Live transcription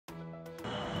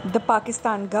The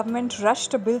Pakistan government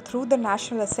rushed a bill through the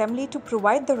National Assembly to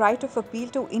provide the right of appeal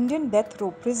to Indian death row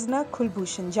prisoner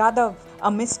Kulbhushan Jadhav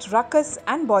amidst ruckus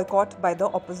and boycott by the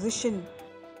opposition.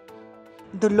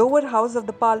 The lower house of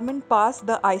the parliament passed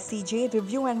the ICJ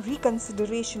Review and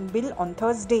Reconsideration Bill on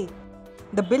Thursday.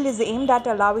 The bill is aimed at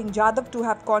allowing Jadhav to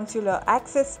have consular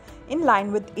access in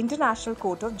line with International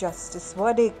Court of Justice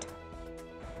verdict.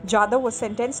 Jadhav was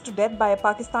sentenced to death by a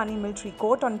Pakistani military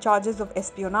court on charges of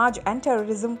espionage and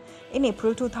terrorism in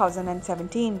April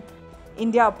 2017.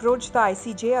 India approached the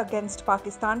ICJ against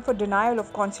Pakistan for denial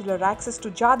of consular access to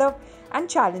Jadhav and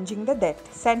challenging the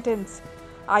death sentence.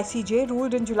 ICJ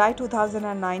ruled in July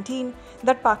 2019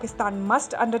 that Pakistan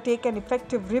must undertake an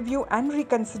effective review and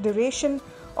reconsideration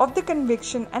of the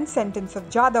conviction and sentence of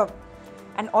Jadhav,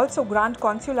 and also grant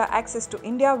consular access to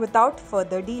India without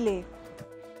further delay.